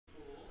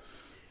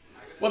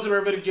What's up,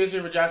 everybody?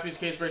 Jason here for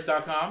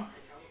jaspyscasebreaks.com.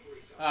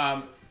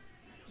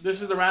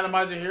 This is the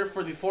randomizer here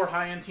for the 4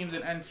 high-end teams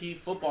in NT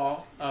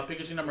football,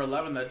 Pikachu number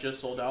 11 that just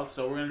sold out.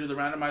 So we're going to do the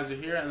randomizer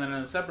here, and then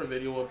in a separate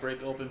video we'll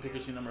break open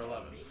Pikachu number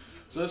 11.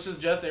 So this is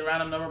just a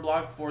random number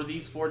block for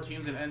these 4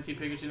 teams in NT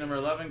Pikachu number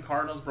 11: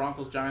 Cardinals,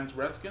 Broncos, Giants,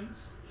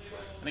 Redskins.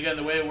 And again,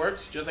 the way it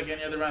works, just like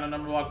any other random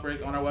number block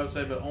break on our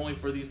website, but only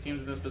for these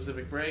teams in this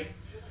specific break.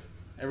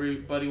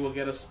 Everybody will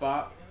get a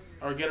spot,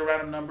 or get a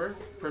random number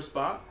per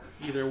spot,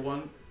 either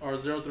 1 or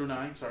 0 through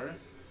 9, sorry.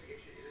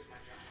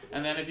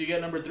 And then if you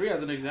get number 3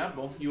 as an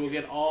example, you will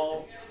get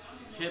all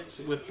hits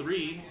with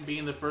 3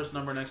 being the first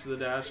number next to the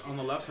dash on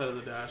the left side of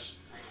the dash.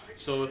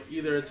 So if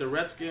either it's a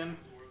Redskin,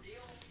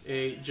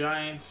 a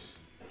Giant,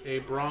 a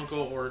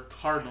Bronco, or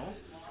Cardinal,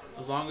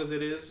 as long as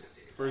it is,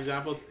 for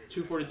example,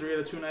 243 out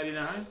of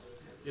 299,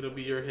 it'll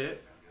be your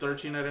hit.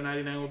 13 out of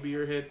 99 will be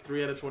your hit.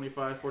 3 out of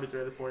 25, 43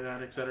 out of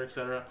 49, etc.,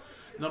 etc.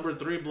 Number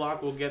 3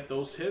 block will get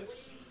those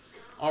hits.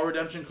 All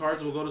redemption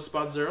cards will go to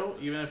spot 0.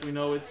 Even if we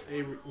know it's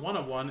a 1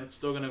 of 1, it's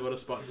still going to go to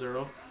spot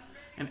 0.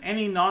 And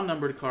any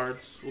non-numbered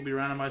cards will be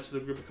randomized to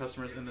the group of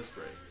customers in this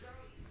break.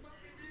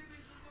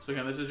 So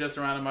again, this is just a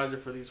randomizer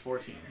for these 4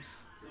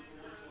 teams.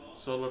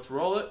 So let's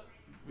roll it.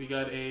 We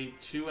got a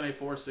 2 and a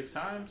 4 6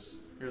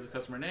 times. Here's the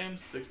customer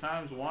names. 6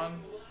 times.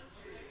 1,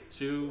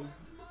 2,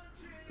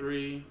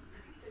 3,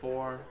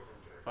 4,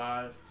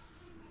 5,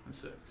 and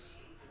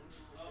 6.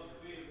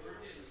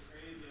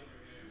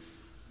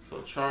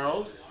 So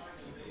Charles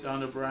down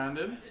to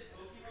Brandon.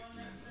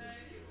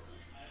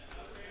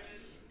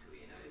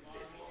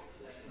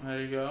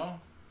 There you go.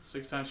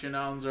 6 times here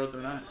now, and 0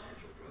 through 9.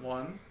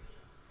 1,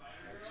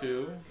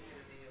 2,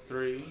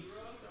 3,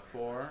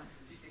 4,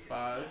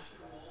 5,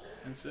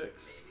 and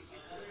 6.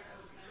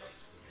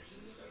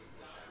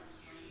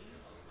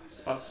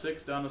 Spot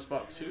 6 down to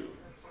spot 2.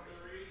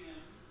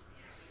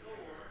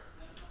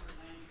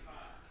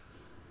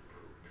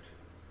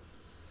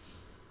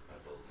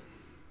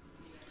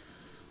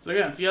 So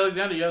again, see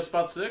Alexander, you have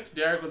spot 6.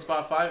 Derek with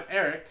spot 5.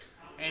 Eric,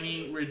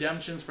 any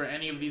redemptions for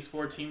any of these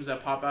 4 teams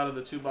that pop out of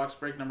the 2-box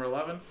break number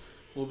 11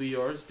 will be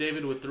yours.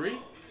 David with 3.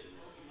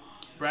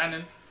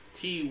 Brandon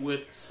T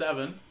with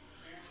 7.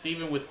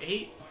 Steven with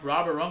 8.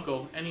 Robert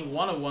Runko, any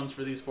 1 of 1s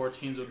for these 4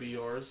 teams will be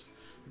yours.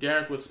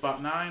 Derek with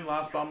spot 9.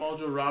 Last spot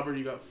mojo. Robert,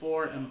 you got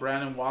 4. And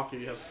Brandon Walker,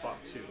 you have spot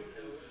 2.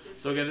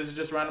 So again, this is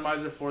just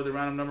randomizer for the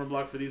random number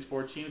block for these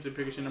 4 teams in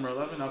Pikachu number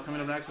 11. Now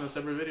coming up next in a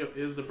separate video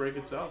is the break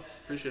itself.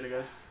 Appreciate it,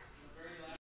 guys.